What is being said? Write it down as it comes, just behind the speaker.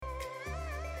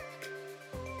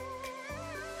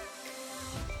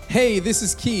Hey, this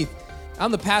is Keith.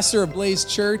 I'm the pastor of Blaze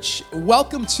Church.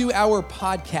 Welcome to our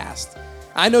podcast.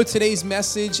 I know today's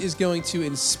message is going to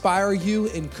inspire you,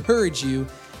 encourage you,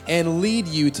 and lead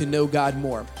you to know God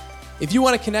more. If you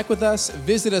want to connect with us,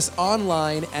 visit us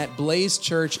online at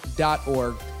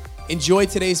blazechurch.org. Enjoy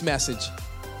today's message.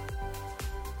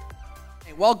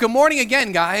 Well, good morning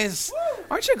again, guys.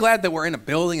 Aren't you glad that we're in a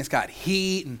building? It's got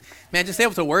heat and, man, just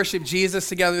able to worship Jesus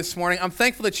together this morning. I'm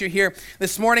thankful that you're here.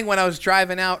 This morning when I was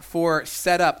driving out for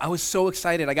setup, I was so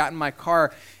excited. I got in my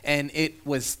car and it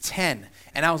was 10.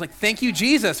 And I was like, thank you,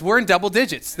 Jesus. We're in double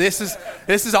digits. This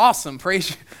is awesome.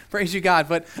 Praise you, God.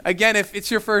 But again, if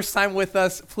it's your first time with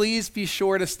us, please be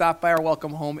sure to stop by our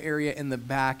welcome home area in the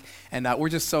back. And we're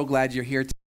just so glad you're here.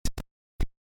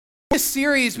 This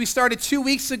series we started 2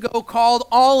 weeks ago called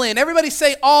All In. Everybody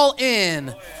say All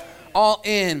In. All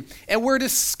In. And we're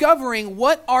discovering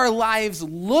what our lives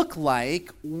look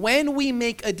like when we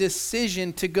make a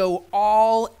decision to go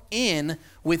all in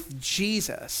with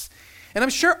Jesus. And I'm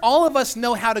sure all of us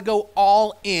know how to go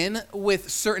all in with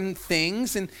certain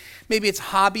things, and maybe it's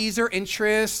hobbies or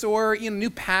interests or new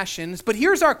passions. But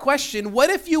here's our question. What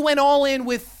if you went all in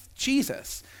with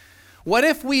Jesus? What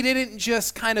if we didn't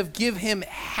just kind of give him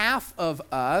half of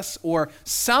us or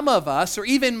some of us or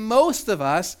even most of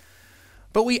us,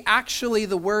 but we actually,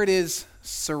 the word is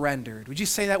surrendered. Would you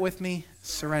say that with me?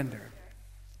 Surrender.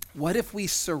 What if we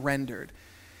surrendered?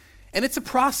 And it's a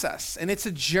process and it's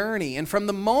a journey. And from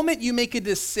the moment you make a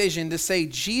decision to say,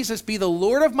 Jesus, be the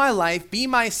Lord of my life, be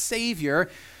my Savior,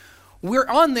 we're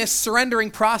on this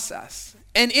surrendering process.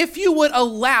 And if you would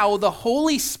allow the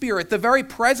Holy Spirit, the very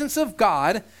presence of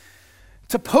God,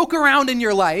 to poke around in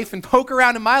your life and poke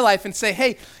around in my life and say,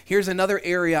 hey, here's another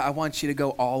area I want you to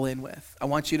go all in with. I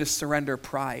want you to surrender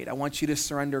pride. I want you to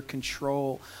surrender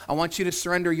control. I want you to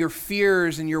surrender your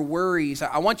fears and your worries.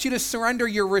 I want you to surrender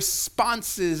your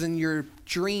responses and your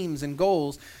dreams and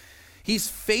goals. He's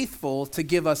faithful to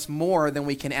give us more than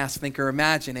we can ask, think, or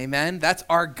imagine. Amen? That's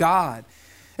our God.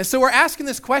 And so we're asking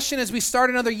this question as we start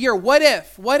another year. What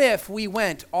if we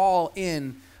went all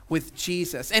in with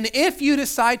Jesus? And if you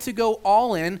decide to go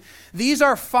all in, these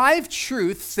are 5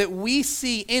 truths that we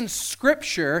see in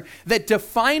Scripture that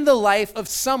define the life of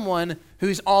someone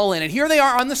who's all in. And here they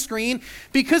are on the screen.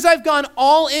 Because I've gone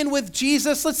all in with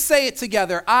Jesus, let's say it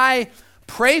together. I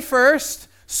pray first,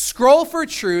 scroll for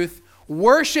truth,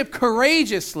 worship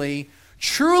courageously,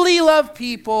 truly love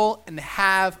people, and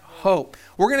have hope.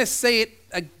 We're going to say it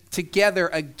together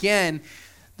again.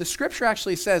 The scripture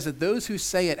actually says that those who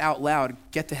say it out loud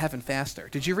get to heaven faster.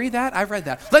 Did you read that? I've read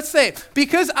that. Let's say it.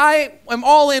 Because I am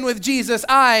all in with Jesus,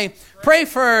 I pray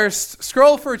first,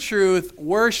 scroll for truth,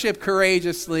 worship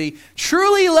courageously,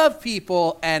 truly love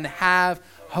people, and have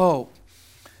hope.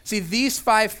 See, these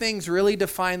 5 things really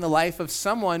define the life of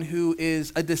someone who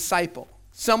is a disciple,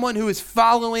 someone who is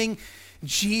following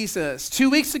Jesus. 2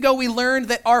 weeks ago, we learned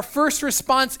that our first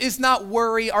response is not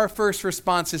worry. Our first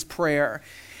response is prayer.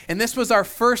 And this was our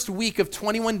first week of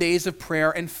 21 days of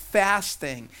prayer and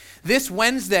fasting. This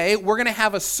Wednesday, we're going to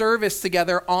have a service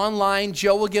together online.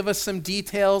 Joe will give us some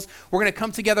details. We're going to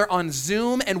come together on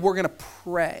Zoom and we're going to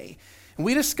pray. And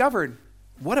we discovered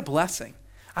what a blessing.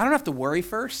 I don't have to worry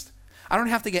first. I don't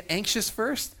have to get anxious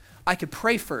first. I could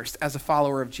pray first as a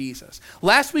follower of Jesus.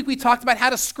 Last week, we talked about how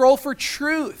to scroll for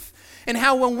truth and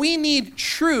how when we need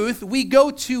truth, we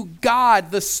go to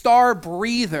God, the star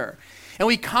breather. And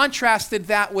we contrasted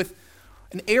that with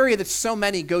an area that so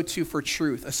many go to for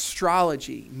truth,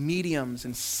 astrology, mediums,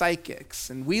 and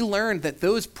psychics. And we learned that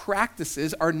those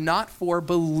practices are not for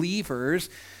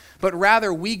believers, but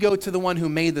rather we go to the one who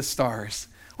made the stars.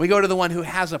 We go to the one who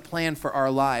has a plan for our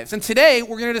lives. And today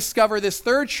we're going to discover this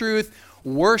third truth,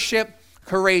 worship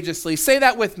courageously. Say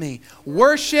that with me,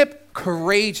 worship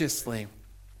courageously.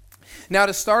 Now,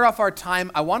 to start off our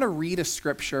time, I want to read a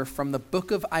scripture from the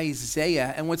book of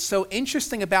Isaiah. And what's so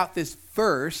interesting about this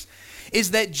verse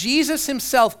is that Jesus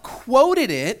himself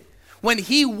quoted it when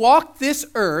he walked this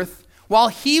earth while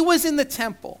he was in the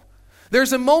temple.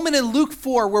 There's a moment in Luke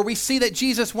 4 where we see that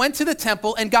Jesus went to the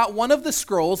temple and got one of the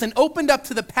scrolls and opened up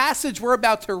to the passage we're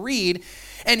about to read.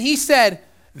 And he said,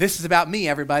 this is about me,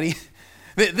 everybody.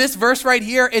 This verse right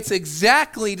here, it's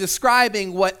exactly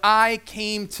describing what I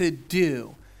came to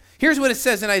do. Here's what it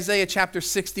says in Isaiah chapter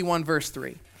 61, verse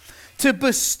 3. To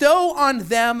bestow on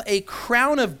them a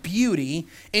crown of beauty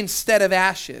instead of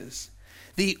ashes,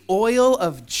 the oil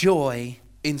of joy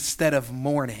instead of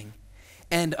mourning,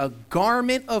 and a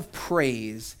garment of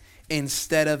praise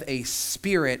instead of a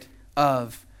spirit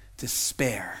of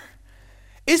despair.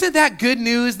 Isn't that good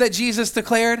news that Jesus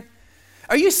declared?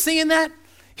 Are you seeing that?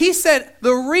 He said,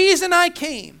 the reason I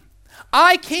came,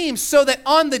 I came so that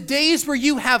on the days where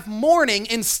you have mourning,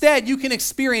 instead you can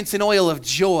experience an oil of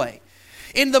joy.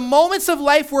 In the moments of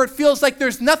life where it feels like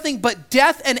there's nothing but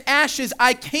death and ashes,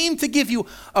 I came to give you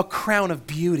a crown of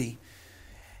beauty.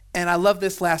 And I love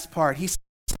this last part. He said,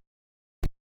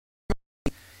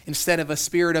 instead of a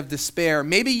spirit of despair.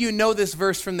 Maybe you know this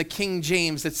verse from the King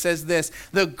James that says this,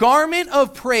 the garment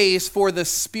of praise for the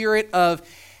spirit of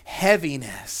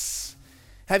heaviness.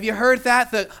 Have you heard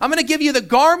that? I'm going to give you the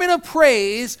garment of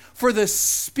praise for the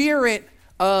spirit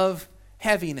of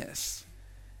heaviness.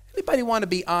 Anybody want to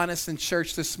be honest in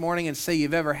church this morning and say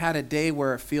you've ever had a day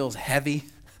where it feels heavy?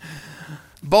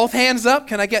 Both hands up.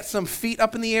 Can I get some feet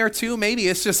up in the air too? Maybe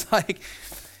it's just like,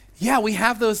 yeah, we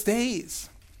have those days.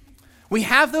 We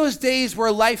have those days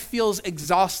where life feels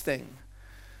exhausting,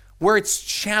 where it's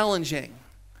challenging,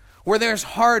 where there's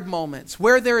hard moments,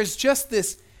 where there is just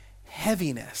this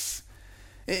heaviness.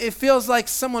 It feels like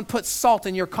someone put salt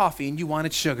in your coffee and you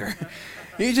wanted sugar.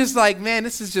 You're just like, man,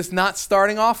 this is just not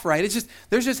starting off right.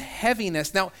 There's just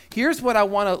heaviness. Now, here's what I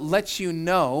want to let you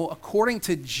know. According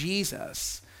to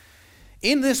Jesus,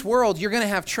 in this world, you're going to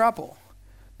have trouble.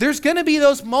 There's going to be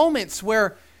those moments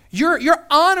where you're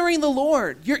honoring the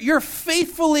Lord. You're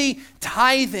faithfully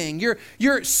tithing.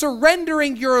 You're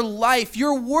surrendering your life.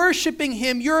 You're worshiping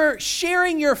Him. You're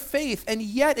sharing your faith. And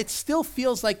yet it still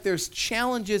feels like there's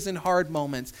challenges and hard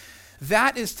moments.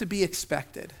 That is to be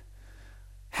expected.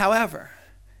 However,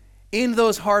 in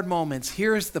those hard moments,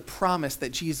 here's the promise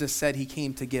that Jesus said He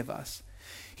came to give us.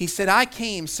 He said, I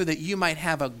came so that you might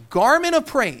have a garment of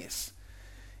praise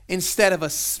instead of a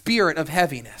spirit of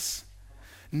heaviness.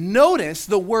 Notice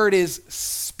the word is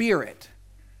spirit.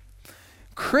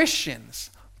 Christians,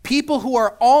 people who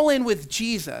are all in with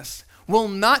Jesus, will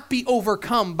not be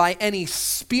overcome by any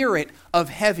spirit of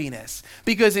heaviness,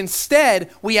 because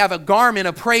instead we have a garment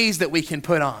of praise that we can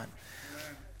put on.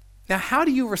 Now, how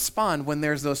do you respond when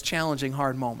there's those challenging,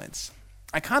 hard moments?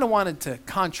 I kind of wanted to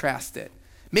contrast it,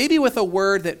 maybe with a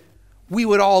word that we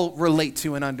would all relate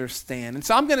to and understand. And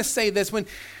so I'm going to say this.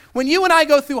 When you and I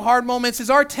go through hard moments, is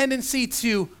our tendency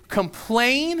to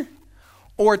complain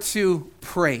or to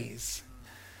praise?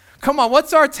 Come on,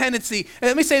 what's our tendency?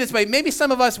 Let me say it this way. Maybe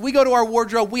some of us, we go to our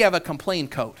wardrobe, we have a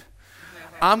complaint coat.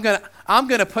 I'm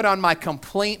gonna put on my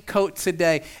complaint coat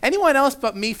today. Anyone else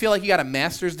but me feel like you got a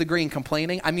master's degree in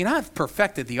complaining? I mean, I've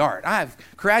perfected the art. I've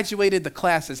graduated the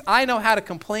classes. I know how to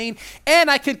complain, and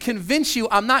I can convince you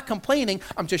I'm not complaining,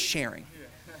 I'm just sharing.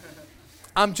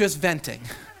 I'm just venting.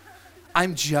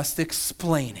 I'm just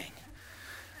explaining.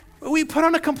 We put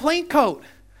on a complaint coat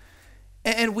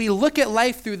and we look at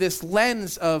life through this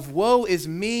lens of woe is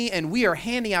me, and we are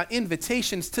handing out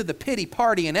invitations to the pity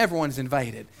party and everyone's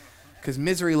invited because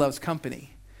misery loves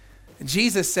company. And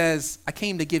Jesus says, I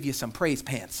came to give you some praise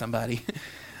pants, somebody.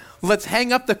 Let's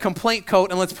hang up the complaint coat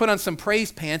and let's put on some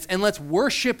praise pants and let's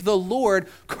worship the Lord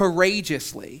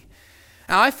courageously.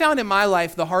 Now, I found in my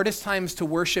life the hardest times to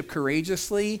worship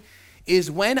courageously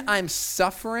is when I'm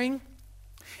suffering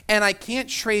and I can't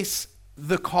trace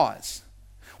the cause.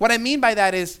 What I mean by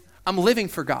that is I'm living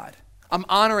for God. I'm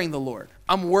honoring the Lord.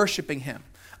 I'm worshiping Him.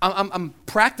 I'm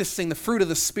practicing the fruit of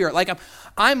the Spirit. Like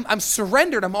I'm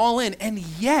surrendered. I'm all in. And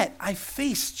yet I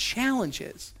face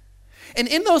challenges. And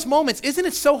in those moments, isn't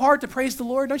it so hard to praise the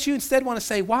Lord? Don't you instead want to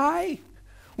say, why?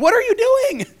 What are you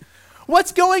doing?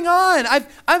 What's going on?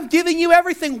 I'm giving you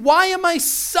everything. Why am I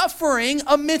suffering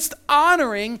amidst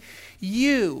honoring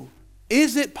you?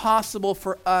 Is it possible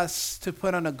for us to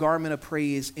put on a garment of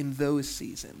praise in those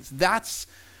seasons? That's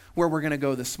where we're going to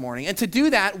go this morning. And to do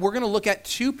that, we're going to look at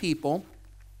two people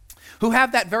who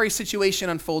have that very situation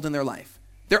unfold in their life.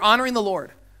 They're honoring the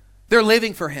Lord. They're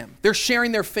living for Him. They're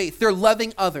sharing their faith. They're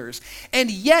loving others.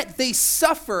 And yet they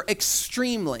suffer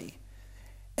extremely.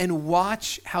 And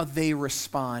watch how they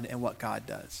respond and what God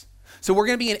does. So we're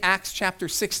going to be in Acts chapter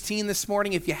 16 this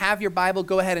morning. If you have your Bible,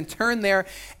 go ahead and turn there.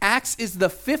 Acts is the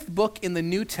 5th book in the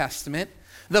New Testament.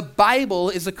 The Bible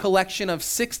is a collection of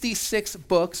 66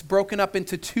 books broken up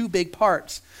into two big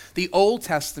parts, the Old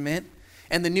Testament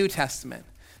and the New Testament.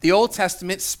 The Old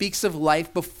Testament speaks of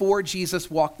life before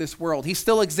Jesus walked this world. He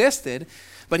still existed,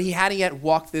 but He hadn't yet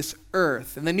walked this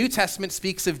earth. And the New Testament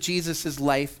speaks of Jesus'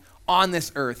 life on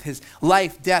this earth, His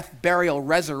life, death, burial,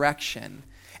 resurrection.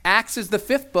 Acts is the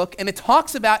 5th book, and it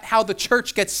talks about how the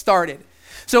church gets started.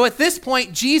 So at this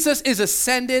point, Jesus is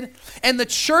ascended, and the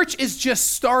church is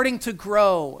just starting to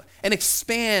grow and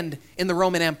expand in the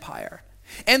Roman Empire.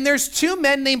 And there's two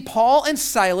men named Paul and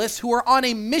Silas who are on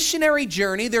a missionary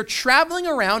journey. They're traveling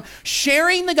around,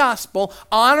 sharing the gospel,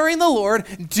 honoring the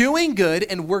Lord, doing good,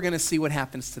 and we're going to see what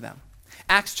happens to them.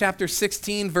 Acts chapter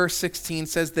 16, verse 16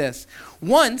 says this: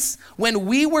 "Once, when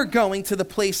we were going to the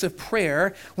place of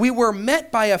prayer, we were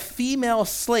met by a female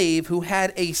slave who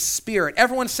had a spirit."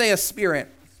 Everyone say a spirit.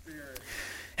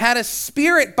 Had a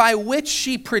spirit by which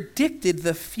she predicted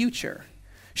the future.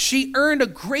 She earned a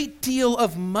great deal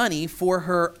of money for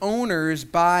her owners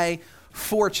by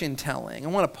fortune telling. I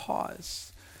want to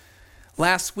pause.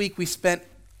 Last week we spent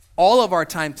all of our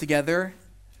time together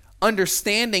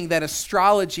understanding that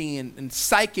astrology and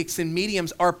psychics and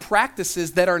mediums are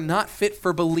practices that are not fit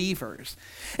for believers.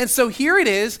 And so here it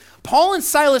is, Paul and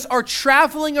Silas are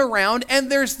traveling around,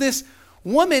 and there's this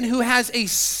woman who has a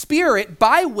spirit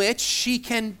by which she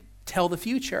can tell the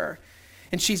future.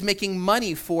 And she's making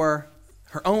money for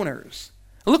her owners.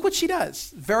 Look what she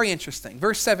does. Very interesting.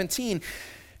 Verse 17,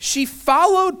 "She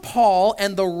followed Paul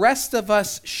and the rest of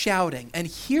us shouting." And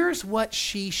here's what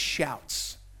she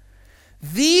shouts: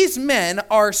 "These men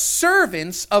are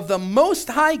servants of the Most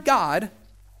High God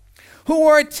who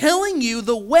are telling you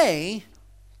the way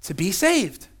to be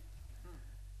saved."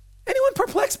 Anyone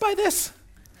perplexed by this?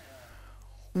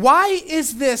 Why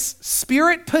is this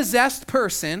spirit-possessed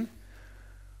person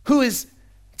who is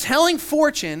telling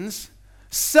fortunes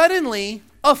suddenly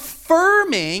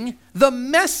affirming the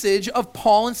message of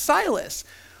Paul and Silas?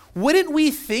 Wouldn't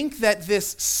we think that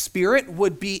this spirit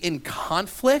would be in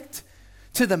conflict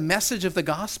to the message of the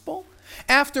gospel?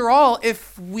 After all,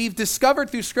 if we've discovered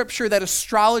through Scripture that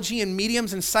astrology and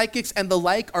mediums and psychics and the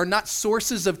like are not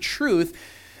sources of truth,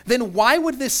 then why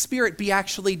would this spirit be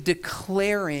actually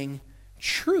declaring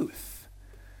truth?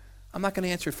 I'm not going to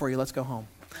answer it for you. Let's go home.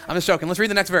 I'm just joking. Let's read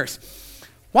the next verse.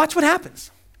 Watch what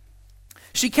happens.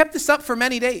 "She kept this up for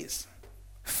many days.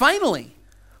 Finally,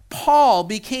 Paul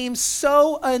became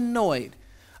so annoyed."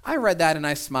 I read that and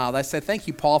I smiled. I said, "Thank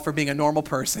you, Paul, for being a normal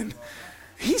person."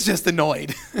 He's just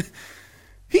annoyed.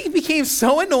 He became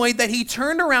so annoyed that he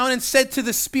turned around and said to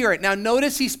the spirit. Now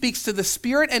notice he speaks to the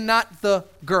spirit and not the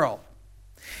girl.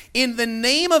 "In the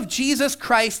name of Jesus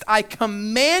Christ, I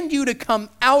command you to come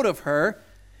out of her."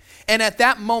 And at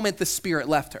that moment, the spirit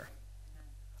left her.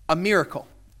 A miracle.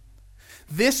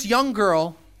 This young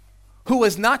girl, who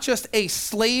was not just a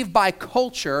slave by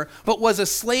culture, but was a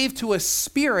slave to a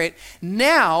spirit,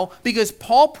 now, because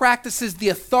Paul practices the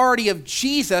authority of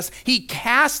Jesus, he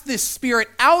casts this spirit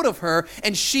out of her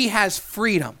and she has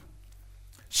freedom.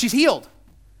 She's healed.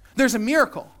 There's a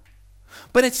miracle.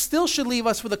 But it still should leave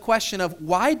us with a question of,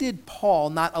 why did Paul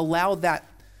not allow that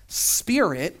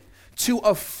spirit to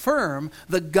affirm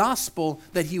the gospel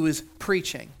that he was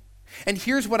preaching? And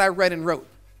here's what I read and wrote.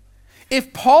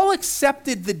 If Paul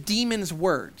accepted the demon's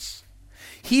words,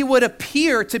 he would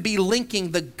appear to be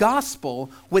linking the gospel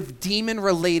with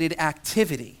demon-related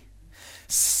activity.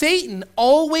 Satan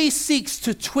always seeks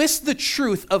to twist the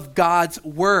truth of God's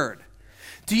word.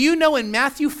 Do you know in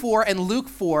Matthew 4 and Luke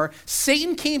 4,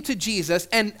 Satan came to Jesus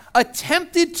and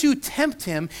attempted to tempt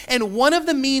him, and one of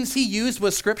the means he used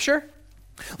was Scripture?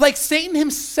 Like Satan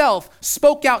himself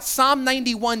spoke out Psalm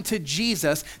 91 to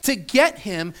Jesus to get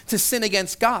him to sin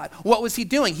against God. What was he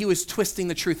doing? He was twisting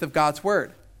the truth of God's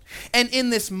word. And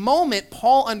in this moment,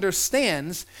 Paul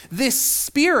understands this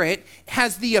spirit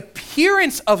has the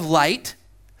appearance of light,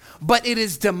 but it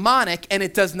is demonic and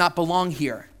it does not belong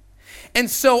here. And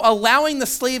so allowing the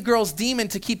slave girl's demon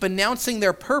to keep announcing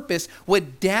their purpose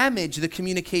would damage the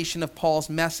communication of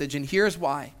Paul's message. And here's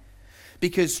why.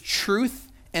 Because truth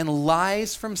and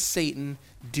lies from Satan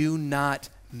do not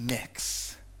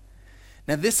mix.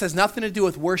 Now, this has nothing to do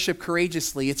with worship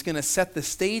courageously. It's going to set the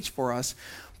stage for us.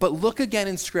 But look again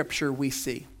in Scripture, we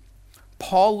see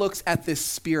Paul looks at this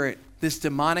spirit, this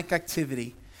demonic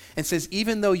activity, and says,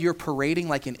 even though you're parading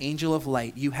like an angel of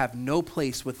light, you have no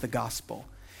place with the gospel.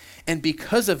 And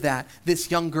because of that,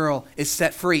 this young girl is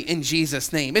set free in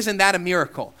Jesus' name. Isn't that a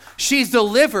miracle? She's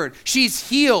delivered. She's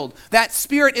healed. That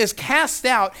spirit is cast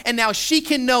out, and now she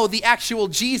can know the actual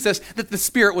Jesus that the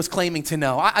spirit was claiming to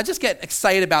know. I just get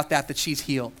excited about that she's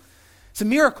healed. It's a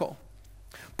miracle.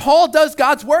 Paul does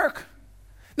God's work.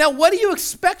 Now, what do you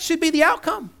expect should be the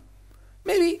outcome?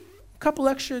 Maybe a couple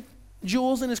extra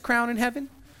jewels in his crown in heaven.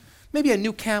 Maybe a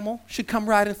new camel should come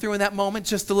riding through in that moment,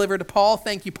 just delivered to Paul.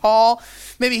 Thank you, Paul.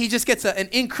 Maybe he just gets an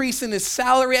increase in his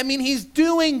salary. I mean, he's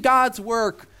doing God's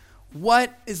work.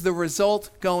 What is the result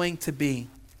going to be?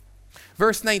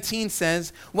 Verse 19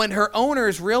 says, when her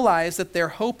owners realized that their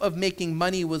hope of making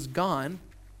money was gone,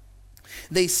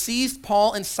 they seized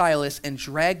Paul and Silas and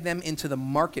dragged them into the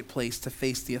marketplace to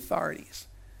face the authorities.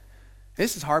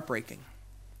 This is heartbreaking.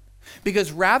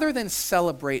 Because rather than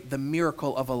celebrate the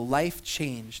miracle of a life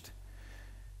changed,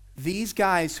 these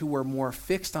guys who were more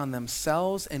fixed on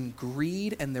themselves and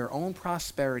greed and their own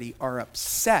prosperity are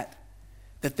upset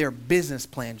that their business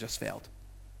plan just failed,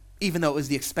 even though it was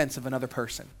the expense of another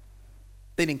person.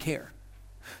 They didn't care.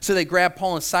 So they grabbed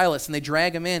Paul and Silas and they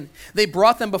dragged them in. They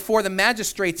brought them before the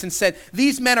magistrates and said,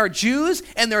 "These men are Jews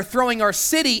and they're throwing our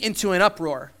city into an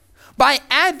uproar by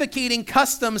advocating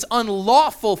customs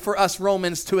unlawful for us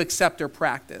Romans to accept or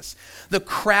practice." The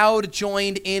crowd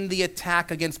joined in the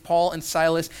attack against Paul and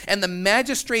Silas, and the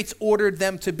magistrates ordered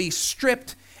them to be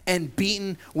stripped and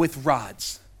beaten with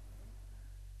rods.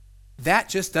 That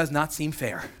just does not seem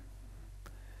fair.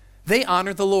 They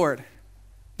honored the Lord.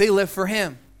 They lived for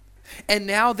him. And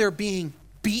now they're being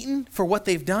beaten for what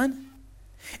they've done.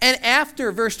 And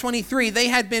after, verse 23, they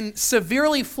had been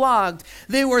severely flogged,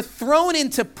 they were thrown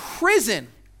into prison,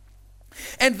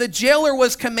 and the jailer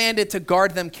was commanded to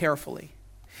guard them carefully.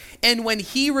 And when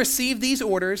he received these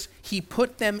orders, he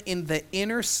put them in the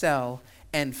inner cell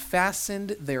and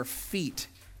fastened their feet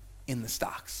in the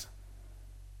stocks.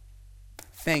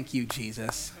 Thank you,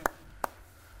 Jesus.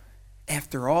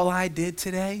 After all I did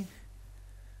today,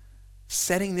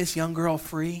 setting this young girl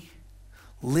free,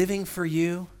 living for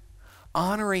you,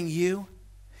 honoring you,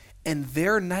 and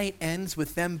their night ends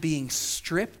with them being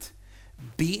stripped,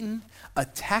 beaten,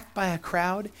 attacked by a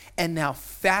crowd, and now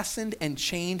fastened and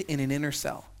chained in an inner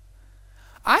cell.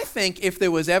 I think if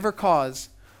there was ever cause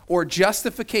or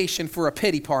justification for a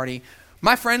pity party,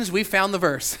 my friends, we found the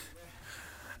verse.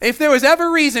 If there was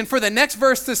ever reason for the next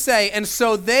verse to say, and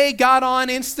so they got on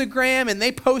Instagram and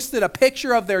they posted a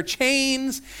picture of their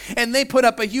chains and they put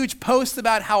up a huge post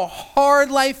about how hard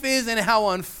life is and how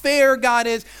unfair God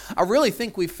is, I really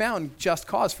think we found just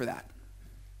cause for that.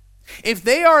 If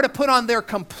they are to put on their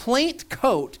complaint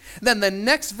coat, then the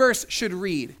next verse should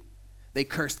read, they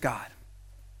cursed God.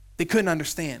 They couldn't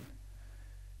understand.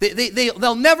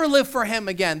 They'll never live for him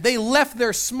again. They left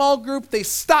their small group. They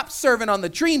stopped serving on the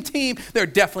dream team. They're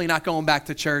definitely not going back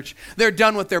to church. They're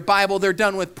done with their Bible. They're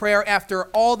done with prayer after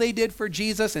all they did for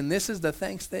Jesus, and this is the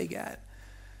thanks they get.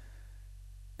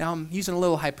 Now, I'm using a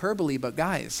little hyperbole, but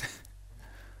guys,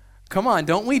 come on,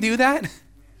 don't we do that?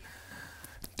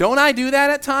 Don't I do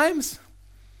that at times?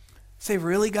 Say,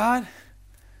 really, God?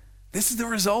 This is the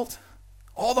result?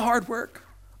 All the hard work,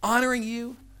 honoring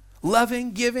you,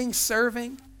 loving, giving,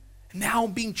 serving, now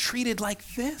being treated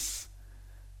like this.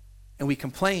 And we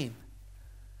complain.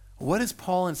 What does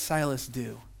Paul and Silas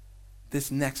do? This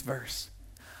next verse.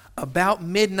 About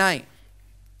midnight,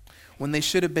 when they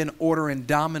should have been ordering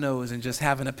dominoes and just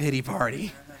having a pity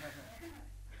party,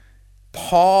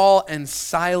 Paul and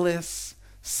Silas,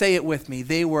 say it with me,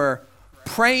 they were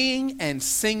praying and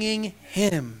singing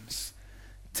hymns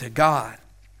to God.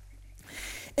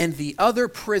 And the other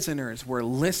prisoners were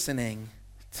listening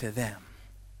to them.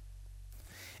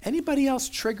 Anybody else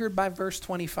triggered by verse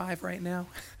 25 right now?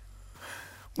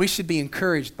 We should be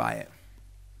encouraged by it.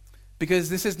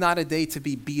 Because this is not a day to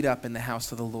be beat up in the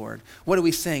house of the Lord. What are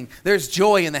we saying? There's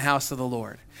joy in the house of the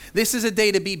Lord. This is a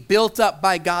day to be built up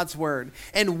by God's word.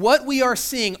 And what we are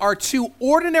seeing are two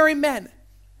ordinary men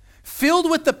filled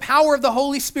with the power of the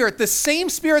Holy Spirit. The same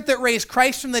Spirit that raised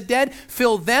Christ from the dead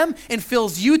filled them and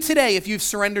fills you today if you've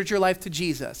surrendered your life to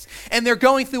Jesus. And they're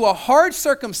going through a hard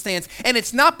circumstance, and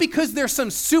it's not because they're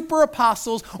some super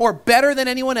apostles or better than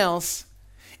anyone else.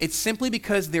 It's simply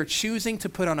because they're choosing to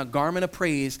put on a garment of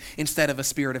praise instead of a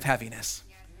spirit of heaviness.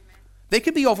 They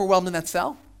could be overwhelmed in that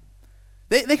cell.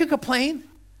 They could complain.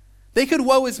 They could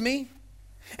woe is me.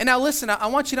 And now listen, I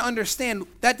want you to understand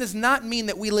that does not mean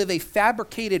that we live a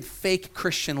fabricated, fake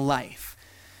Christian life.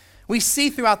 We see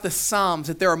throughout the Psalms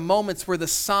that there are moments where the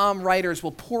psalm writers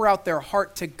will pour out their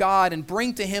heart to God and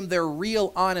bring to him their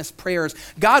real, honest prayers.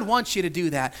 God wants you to do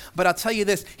that, but I'll tell you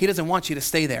this, he doesn't want you to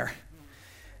stay there.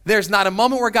 There's not a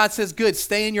moment where God says, good,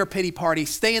 stay in your pity party,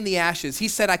 stay in the ashes. He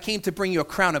said, I came to bring you a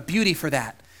crown of beauty for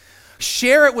that.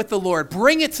 Share it with the Lord.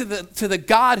 Bring it to the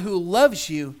God who loves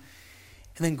you.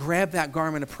 And then grab that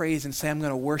garment of praise and say, I'm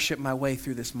going to worship my way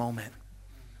through this moment.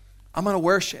 I'm going to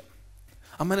worship.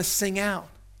 I'm going to sing out.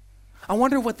 I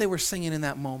wonder what they were singing in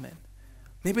that moment.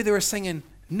 Maybe they were singing,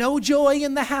 no joy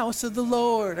in the house of the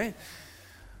Lord. Right?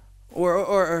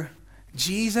 Or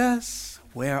Jesus,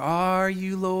 where are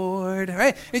you, Lord?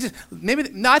 Right? It's just,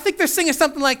 I think they're singing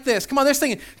something like this. Come on, they're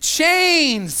singing,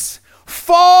 chains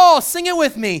fall. Sing it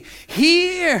with me.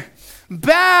 Here.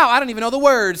 Bow, I don't even know the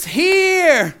words.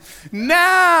 Here,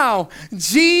 now,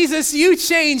 Jesus, you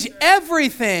change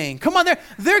everything. Come on,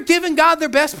 they're giving God their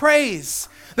best praise.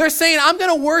 They're saying, I'm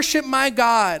going to worship my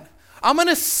God. I'm going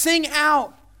to sing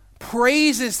out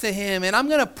praises to him, and I'm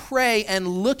going to pray, and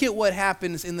look at what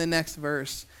happens in the next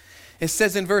verse. It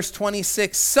says in verse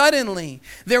 26, suddenly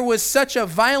there was such a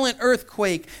violent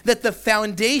earthquake that the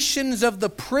foundations of the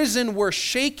prison were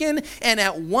shaken, and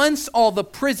at once all the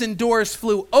prison doors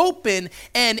flew open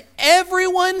and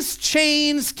everyone's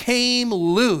chains came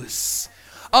loose.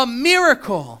 A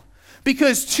miracle,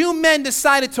 because two men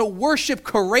decided to worship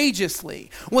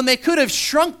courageously when they could have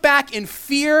shrunk back in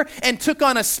fear and took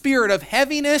on a spirit of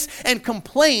heaviness and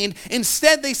complained.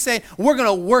 Instead, they say, we're going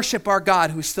to worship our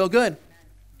God who's still good.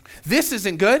 This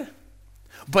isn't good,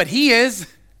 but he is,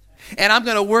 and I'm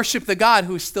going to worship the God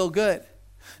who's still good.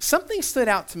 Something stood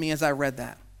out to me as I read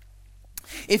that.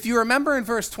 If you remember in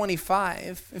verse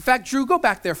 25, in fact, Drew, go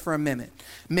back there for a minute.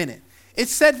 It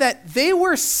said that they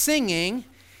were singing,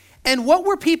 and what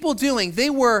were people doing?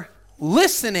 They were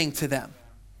listening to them.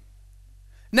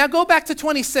 Now go back to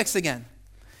 26 again.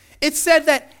 It said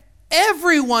that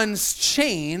everyone's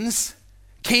chains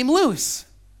came loose.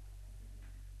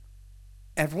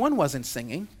 Everyone wasn't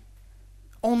singing.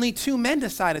 Only two men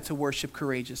decided to worship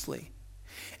courageously.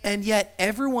 And yet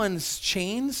everyone's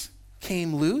chains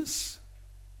came loose.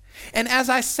 And as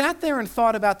I sat there and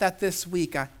thought about that this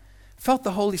week, I felt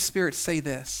the Holy Spirit say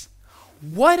this.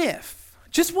 What if,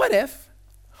 just what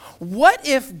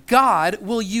if God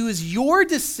will use your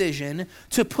decision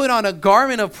to put on a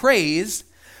garment of praise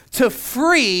to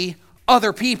free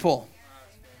other people?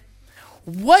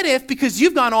 What if, because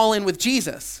you've gone all in with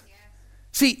Jesus?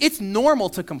 See, it's normal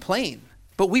to complain,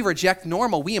 but we reject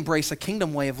normal. We embrace a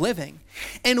kingdom way of living.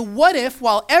 And what if,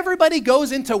 while everybody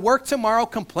goes into work tomorrow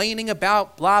complaining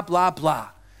about blah, blah, blah,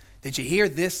 did you hear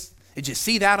this? Did you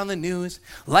see that on the news?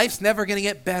 Life's never going to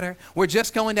get better. We're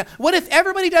just going down. What if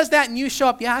everybody does that and you show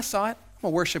up? Yeah, I saw it. I'm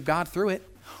going to worship God through it.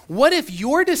 What if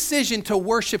your decision to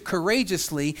worship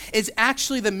courageously is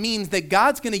actually the means that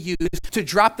God's going to use to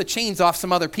drop the chains off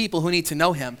some other people who need to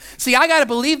know him? See, I got to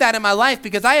believe that in my life,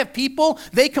 because I have people,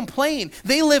 they complain,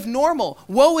 they live normal.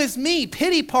 Woe is me,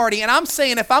 pity party. And I'm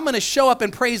saying, if I'm going to show up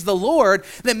and praise the Lord,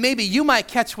 then maybe you might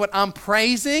catch what I'm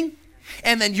praising,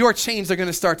 and then your chains are going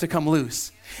to start to come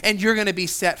loose, and you're going to be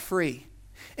set free.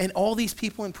 And all these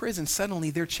people in prison, suddenly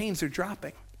their chains are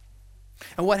dropping.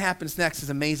 And what happens next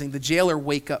is amazing. The jailer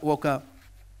woke up.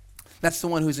 That's the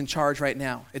one who's in charge right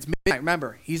now. It's midnight.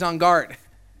 Remember, he's on guard.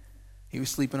 He was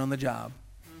sleeping on the job.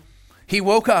 He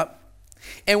woke up,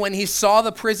 and when he saw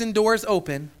the prison doors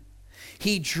open,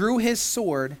 he drew his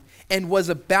sword and was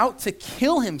about to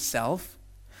kill himself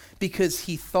because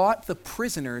he thought the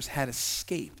prisoners had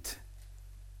escaped.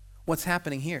 What's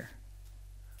happening here?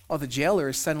 Oh, the jailer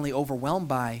is suddenly overwhelmed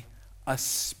by a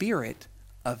spirit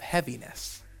of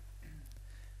heaviness.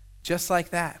 Just like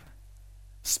that,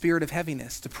 spirit of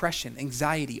heaviness, depression,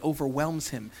 anxiety overwhelms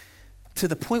him to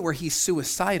the point where he's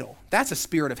suicidal. That's a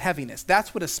spirit of heaviness.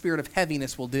 That's what a spirit of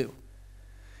heaviness will do.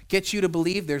 Get you to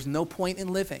believe there's no point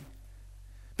in living.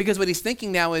 Because what he's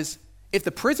thinking now is, if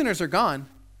the prisoners are gone,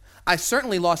 I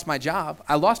certainly lost my job,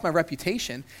 I lost my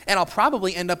reputation, and I'll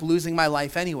probably end up losing my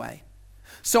life anyway.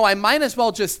 So I might as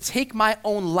well just take my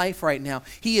own life right now.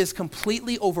 He is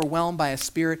completely overwhelmed by a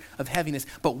spirit of heaviness.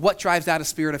 But what drives out a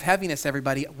spirit of heaviness,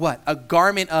 everybody? What? A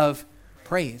garment of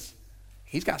praise.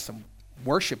 He's got some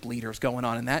worship leaders going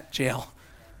on in that jail.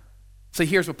 So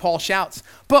here's what Paul shouts.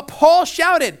 But Paul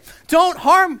shouted, don't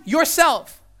harm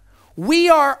yourself. We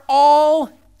are all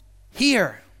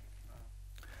here.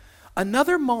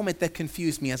 Another moment that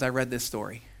confused me as I read this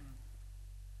story.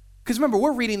 Because remember,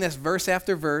 we're reading this verse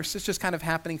after verse. It's just kind of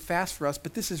happening fast for us,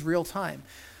 but this is real time.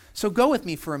 So go with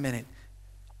me for a minute.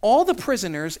 All the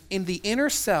prisoners in the inner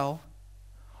cell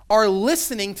are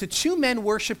listening to two men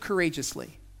worship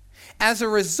courageously. As a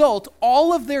result,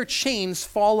 all of their chains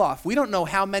fall off. We don't know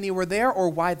how many were there or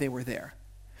why they were there.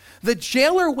 The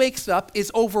jailer wakes up,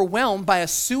 is overwhelmed by a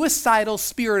suicidal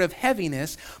spirit of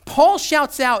heaviness. Paul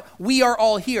shouts out, we are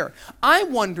all here.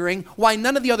 I'm wondering why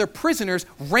none of the other prisoners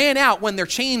ran out when their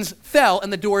chains fell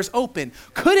and the doors opened.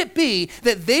 Could it be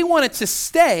that they wanted to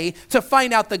stay to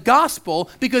find out the gospel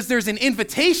because there's an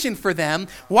invitation for them?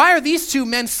 Why are these two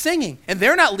men singing? And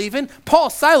they're not leaving.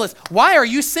 Paul, Silas, why are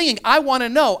you singing? I want to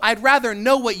know. I'd rather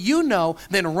know what you know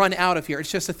than run out of here. It's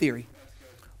just a theory.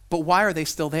 But why are they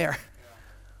still there?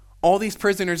 All these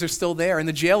prisoners are still there, and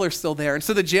the jailer's still there. And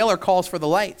so the jailer calls for the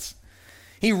lights.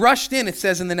 He rushed in, it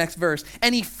says in the next verse,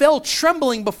 and he fell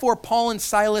trembling before Paul and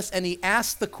Silas, and he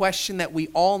asked the question that we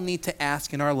all need to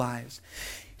ask in our lives.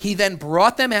 He then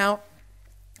brought them out,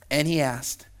 and he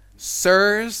asked,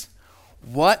 sirs,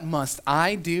 what must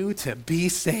I do to be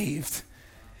saved?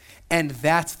 And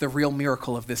that's the real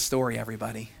miracle of this story,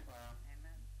 everybody.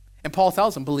 And Paul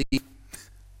tells them, believe.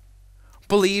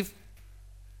 Believe.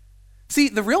 See,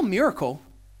 the real miracle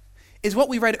is what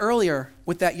we read earlier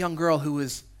with that young girl who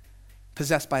was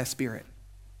possessed by a spirit.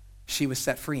 She was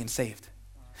set free and saved.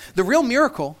 The real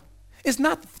miracle is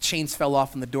not that the chains fell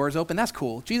off and the doors open. That's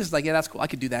cool. Jesus is like, yeah, that's cool. I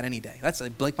could do that any day. That's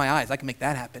like, blink my eyes. I can make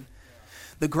that happen.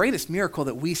 The greatest miracle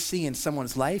that we see in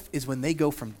someone's life is when they go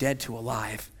from dead to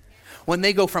alive. When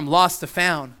they go from lost to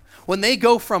found. When they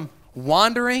go from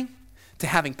wandering to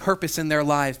having purpose in their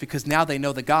lives because now they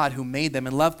know the God who made them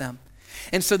and loved them.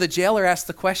 And so the jailer asked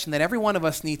the question that every one of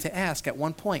us need to ask at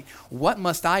one point. What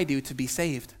must I do to be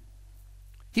saved?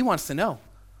 He wants to know.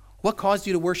 What caused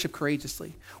you to worship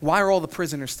courageously? Why are all the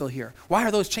prisoners still here? Why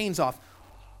are those chains off?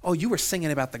 Oh, you were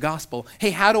singing about the gospel. Hey,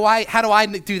 how do I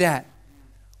do that?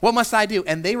 What must I do?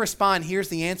 And they respond, here's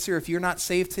the answer. If you're not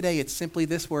saved today, it's simply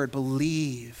this word: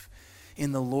 believe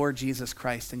in the Lord Jesus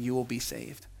Christ and you will be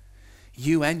saved.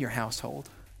 You and your household.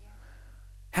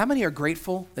 How many are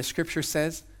grateful that Scripture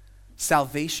says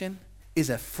salvation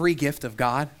is a free gift of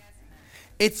God?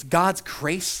 It's God's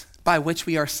grace by which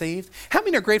we are saved. How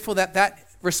many are grateful that that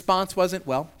response wasn't,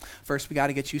 well, first we got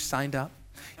to get you signed up.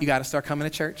 You got to start coming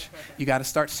to church. You got to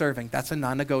start serving. That's a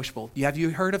non-negotiable. Have you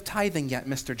heard of tithing yet,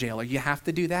 Mr. Jailer? You have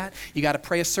to do that. You got to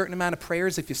pray a certain amount of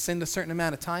prayers if you sinned a certain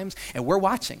amount of times, and we're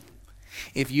watching.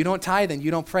 If you don't tithe and you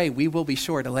don't pray, we will be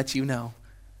sure to let you know.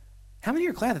 How many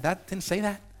are glad that that didn't say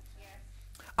that? Yes.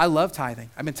 I love tithing.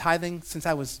 I've been tithing since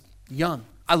I was young.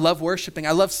 I love worshiping.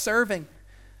 I love serving.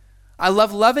 I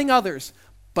love loving others.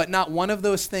 But not one of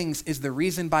those things is the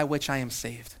reason by which I am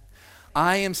saved.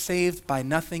 I am saved by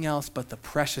nothing else but the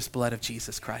precious blood of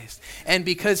Jesus Christ. And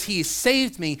because he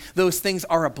saved me, those things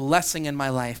are a blessing in my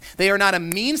life. They are not a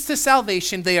means to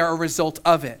salvation. They are a result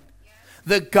of it.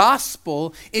 The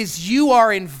gospel is you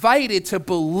are invited to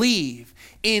believe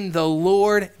in the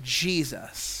Lord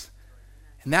Jesus.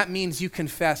 And that means you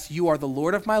confess, you are the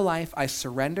Lord of my life. I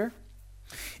surrender.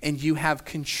 And you have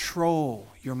control.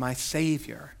 You're my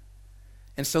Savior.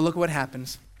 And so look what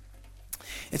happens.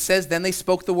 It says, then they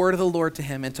spoke the word of the Lord to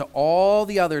him and to all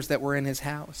the others that were in his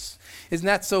house. Isn't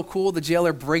that so cool? The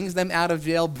jailer brings them out of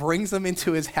jail, brings them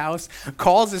into his house,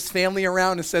 calls his family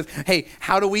around and says, hey,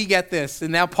 how do we get this?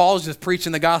 And now Paul's just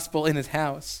preaching the gospel in his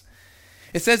house.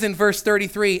 It says in verse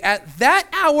 33, at that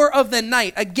hour of the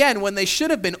night, again, when they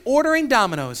should have been ordering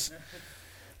dominoes,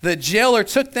 the jailer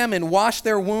took them and washed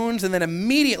their wounds, and then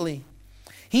immediately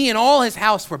he and all his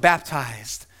house were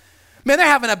baptized. Man, they're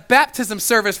having a baptism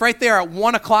service right there at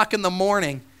 1 o'clock in the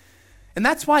morning. And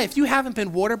that's why if you haven't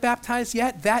been water baptized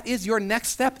yet, that is your next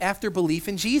step after belief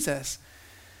in Jesus.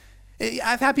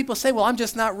 I've had people say, well, I'm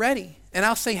just not ready. And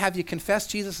I'll say, have you confessed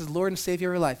Jesus as Lord and Savior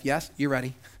of your life? Yes, you're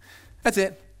ready. That's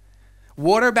it.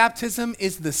 Water baptism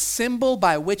is the symbol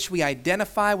by which we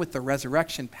identify with the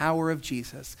resurrection power of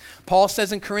Jesus. Paul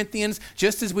says in Corinthians,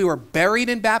 just as we were buried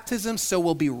in baptism, so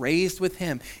we'll be raised with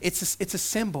him. It's a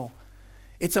symbol.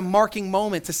 It's a marking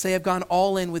moment to say I've gone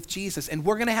all in with Jesus. And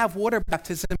we're going to have water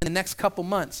baptism in the next couple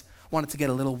months. Want it to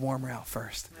get a little warmer out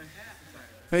first.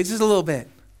 Right, just a little bit.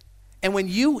 And when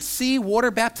you see water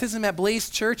baptism at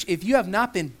Blaze Church, if you have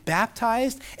not been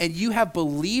baptized and you have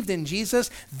believed in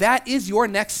Jesus, that is your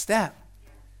next step.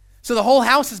 So the whole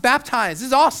house is baptized. This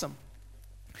is awesome.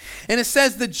 And it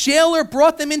says the jailer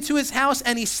brought them into his house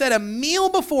and he set a meal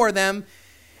before them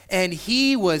and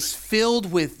he was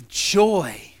filled with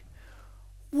joy.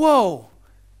 Whoa.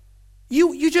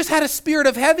 You just had a spirit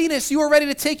of heaviness. You were ready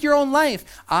to take your own life.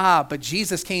 But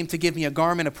Jesus came to give me a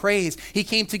garment of praise. He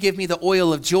came to give me the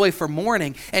oil of joy for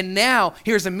mourning. And now,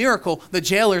 here's a miracle. The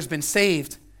jailer's been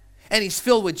saved. And he's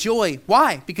filled with joy.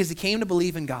 Why? Because he came to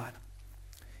believe in God.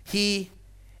 He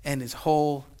and his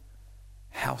whole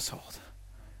household.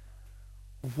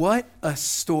 What a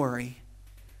story.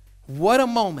 What a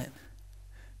moment.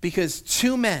 Because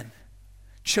two men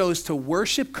chose to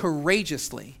worship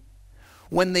courageously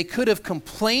when they could have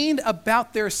complained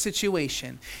about their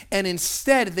situation. And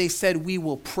instead they said, we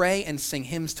will pray and sing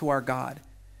hymns to our God.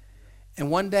 And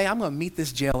one day I'm going to meet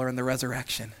this jailer in the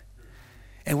resurrection.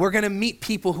 And we're going to meet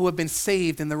people who have been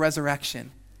saved in the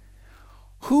resurrection.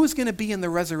 Who's going to be in the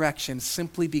resurrection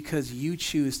simply because you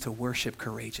choose to worship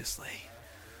courageously?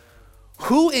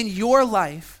 Who in your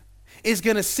life is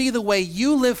going to see the way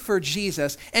you live for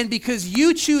Jesus, and because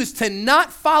you choose to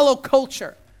not follow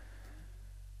culture,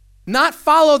 not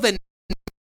follow the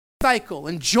cycle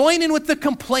and join in with the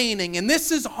complaining, and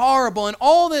this is horrible, and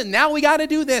all the, now we got to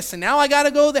do this, and now I got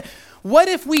to go there. What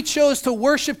if we chose to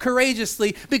worship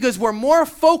courageously because we're more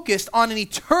focused on an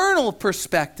eternal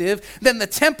perspective than the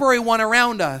temporary one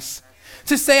around us?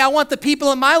 To say, I want the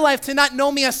people in my life to not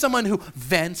know me as someone who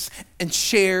vents and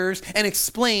shares and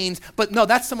explains, but no,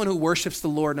 that's someone who worships the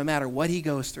Lord no matter what he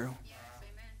goes through. Yes,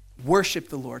 worship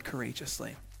the Lord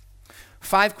courageously.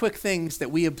 5 quick things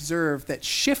that we observed that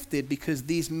shifted because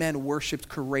these men worshiped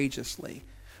courageously.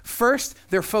 First,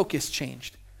 their focus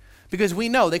changed. Because we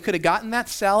know they could have gotten that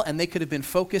cell and they could have been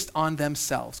focused on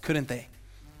themselves, couldn't they?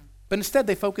 But instead,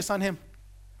 they focused on him.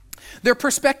 Their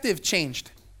perspective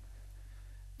changed.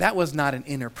 That was not an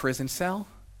inner prison cell.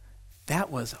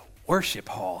 That was a worship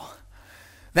hall.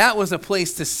 That was a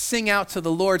place to sing out to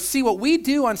the Lord. See, what we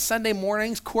do on Sunday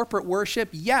mornings, corporate worship,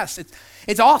 yes,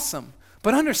 it's awesome.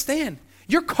 But understand,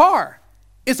 your car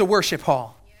is a worship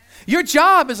hall. Your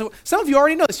job is, some of you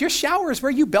already know this, your shower is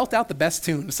where you belt out the best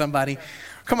tune to somebody.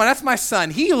 Come on, that's my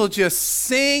son. He will just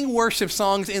sing worship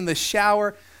songs in the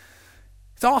shower.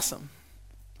 It's awesome.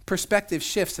 Perspective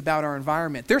shifts about our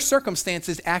environment. Their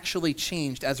circumstances actually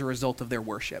changed as a result of their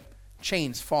worship.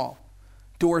 Chains fall.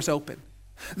 Doors open.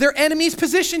 Their enemy's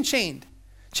position changed.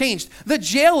 The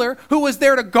jailer who was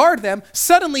there to guard them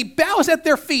suddenly bows at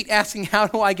their feet asking, how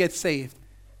do I get saved?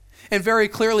 And very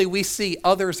clearly we see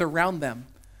others around them,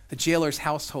 the jailer's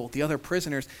household, the other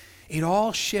prisoners. It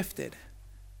all shifted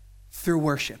through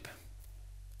worship.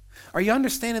 Are you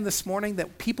understanding this morning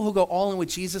that people who go all in with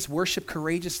Jesus worship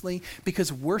courageously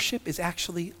because worship is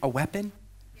actually a weapon?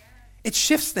 It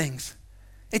shifts things.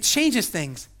 It changes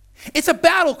things. It's a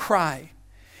battle cry.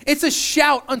 It's a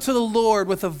shout unto the Lord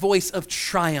with a voice of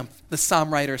triumph, the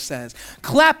psalm writer says.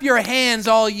 Clap your hands,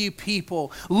 all you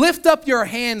people. Lift up your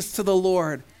hands to the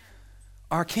Lord,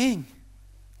 our King.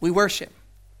 We worship.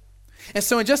 And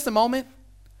so in just a moment,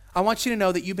 I want you to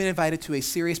know that you've been invited to a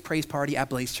serious praise party at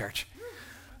Blaze Church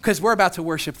because we're about to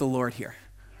worship the Lord here.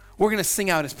 We're going to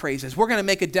sing out his praises. We're going to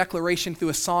make a declaration through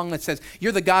a song that says,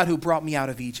 you're the God who brought me out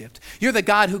of Egypt. You're the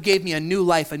God who gave me a new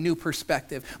life, a new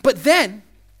perspective. But then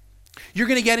you're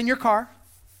going to get in your car,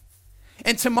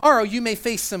 and tomorrow you may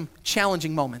face some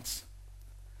challenging moments,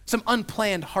 some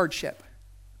unplanned hardship.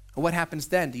 What happens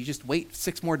then? Do you just wait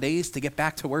 6 more days to get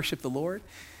back to worship the Lord?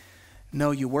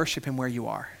 No, you worship him where you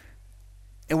are.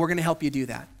 And we're going to help you do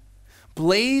that.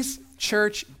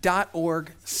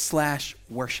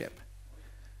 blazechurch.org/worship.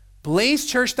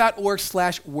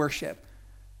 blazechurch.org/worship.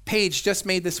 Page just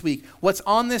made this week. What's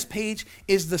on this page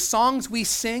is the songs we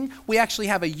sing. We actually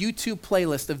have a YouTube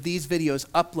playlist of these videos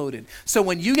uploaded. So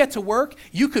when you get to work,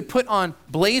 you could put on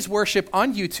Blaze Worship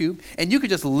on YouTube and you could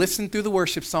just listen through the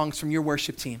worship songs from your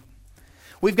worship team.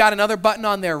 We've got another button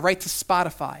on there, right to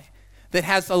Spotify, that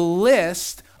has a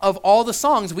list of all the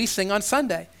songs we sing on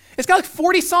Sunday. It's got like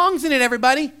 40 songs in it,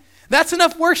 everybody. That's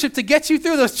enough worship to get you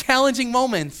through those challenging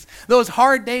moments, those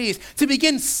hard days, to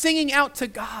begin singing out to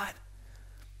God.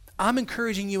 I'm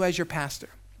encouraging you as your pastor,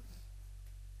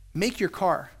 make your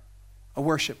car a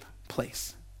worship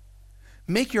place.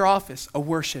 Make your office a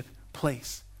worship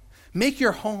place. Make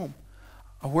your home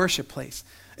a worship place.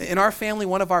 In our family,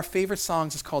 one of our favorite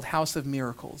songs is called House of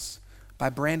Miracles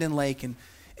by Brandon Lake. And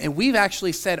we've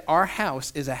actually said our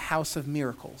house is a house of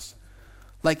miracles.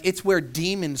 Like it's where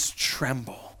demons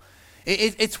tremble.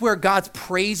 It's where God's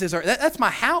praises are. That's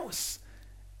my house.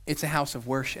 It's a house of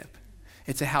worship.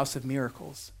 It's a house of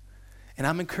miracles. And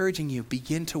I'm encouraging you,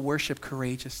 begin to worship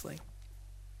courageously.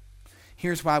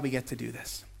 Here's why we get to do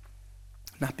this.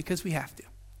 Not because we have to.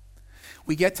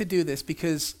 We get to do this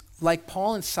because like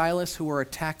Paul and Silas who were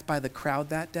attacked by the crowd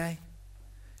that day,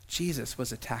 Jesus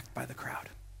was attacked by the crowd.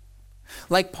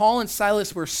 Like Paul and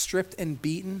Silas were stripped and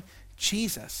beaten,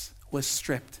 Jesus was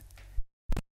stripped.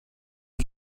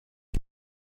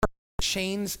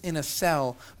 Chains in a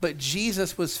cell, but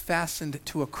Jesus was fastened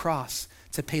to a cross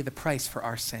to pay the price for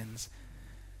our sins.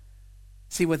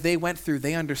 See, what they went through,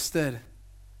 they understood,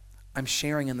 I'm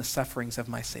sharing in the sufferings of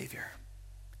my Savior.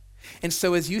 And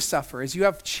so as you suffer, as you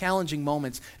have challenging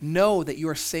moments, know that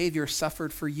your Savior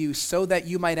suffered for you so that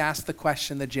you might ask the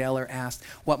question the jailer asked,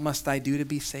 what must I do to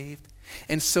be saved?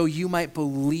 And so you might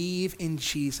believe in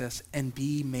Jesus and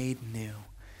be made new.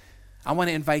 I want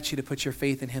to invite you to put your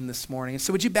faith in him this morning. And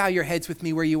so would you bow your heads with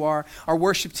me where you are? Our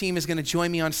worship team is going to join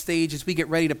me on stage as we get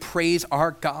ready to praise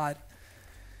our God.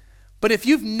 But if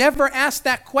you've never asked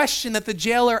that question that the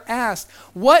jailer asked,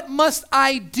 what must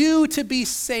I do to be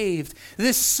saved?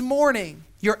 This morning,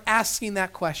 you're asking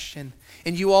that question,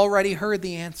 and you already heard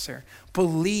the answer.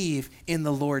 Believe in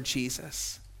the Lord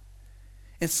Jesus.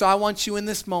 And so I want you in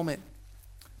this moment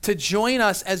to join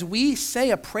us as we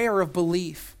say a prayer of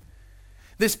belief.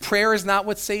 This prayer is not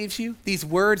what saves you. These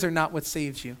words are not what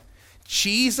saves you.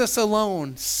 Jesus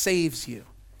alone saves you.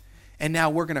 And now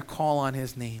we're going to call on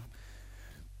his name.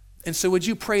 And so would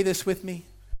you pray this with me?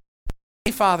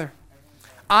 Hey, Father,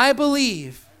 I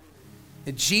believe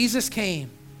that Jesus came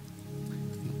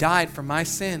and died for my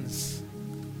sins.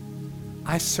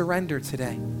 I surrender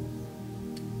today.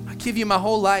 I give you my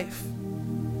whole life.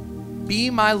 Be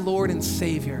my Lord and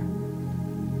Savior.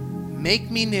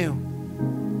 Make me new.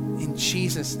 In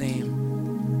Jesus'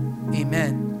 name,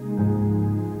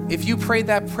 amen. If you prayed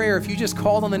that prayer, if you just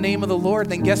called on the name of the Lord,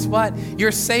 then guess what?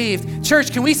 You're saved.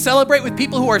 Church, can we celebrate with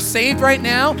people who are saved right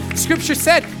now? Scripture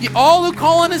said, all who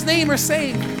call on his name are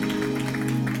saved.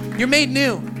 You're made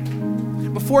new.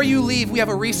 Before you leave, we have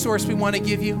a resource we want to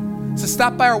give you. So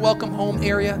stop by our welcome home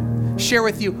area. Share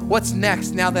with you what's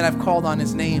next now that I've called on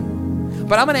his name.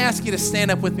 But I'm going to ask you to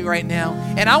stand up with me right now.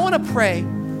 And I want to pray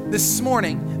this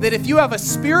morning that if you have a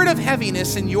spirit of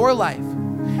heaviness in your life,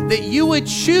 that you would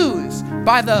choose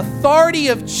by the authority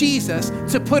of Jesus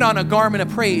to put on a garment of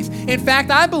praise. In fact,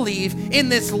 I believe in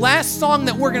this last song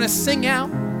that we're going to sing out,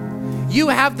 you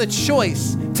have the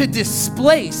choice to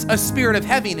displace a spirit of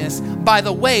heaviness by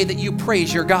the way that you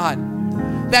praise your God.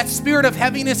 That spirit of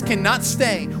heaviness cannot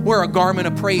stay where a garment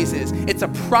of praise is. It's a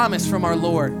promise from our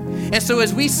Lord. And so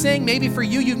as we sing, maybe for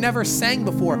you, you've never sang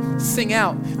before, sing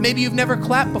out. Maybe you've never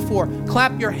clapped before,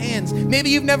 clap your hands.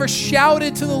 Maybe you've never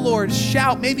shouted to the Lord,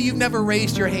 shout. Maybe you've never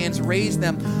raised your hands, raise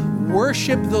them.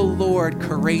 Worship the Lord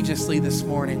courageously this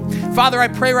morning. Father, I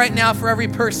pray right now for every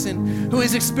person who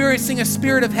is experiencing a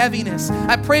spirit of heaviness.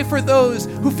 I pray for those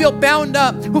who feel bound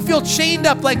up, who feel chained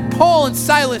up like Paul and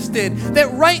Silas did,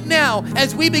 that right now,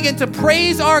 as we begin to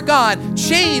praise our God,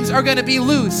 chains are going to be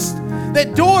loosed,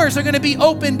 that doors are going to be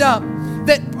opened up,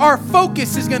 that our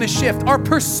focus is going to shift, our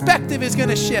perspective is going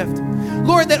to shift.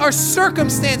 Lord, that our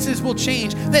circumstances will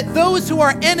change, that those who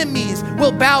are enemies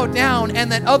will bow down,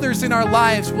 and that others in our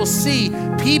lives will see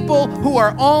people who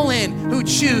are all in, who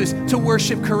choose to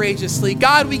worship courageously.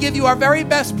 God, we give you our very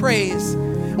best praise.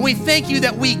 And we thank you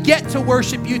that we get to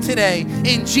worship you today.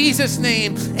 In Jesus'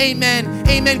 name, amen,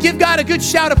 amen. Give God a good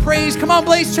shout of praise. Come on,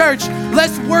 Blaze Church,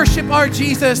 let's worship our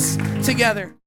Jesus together.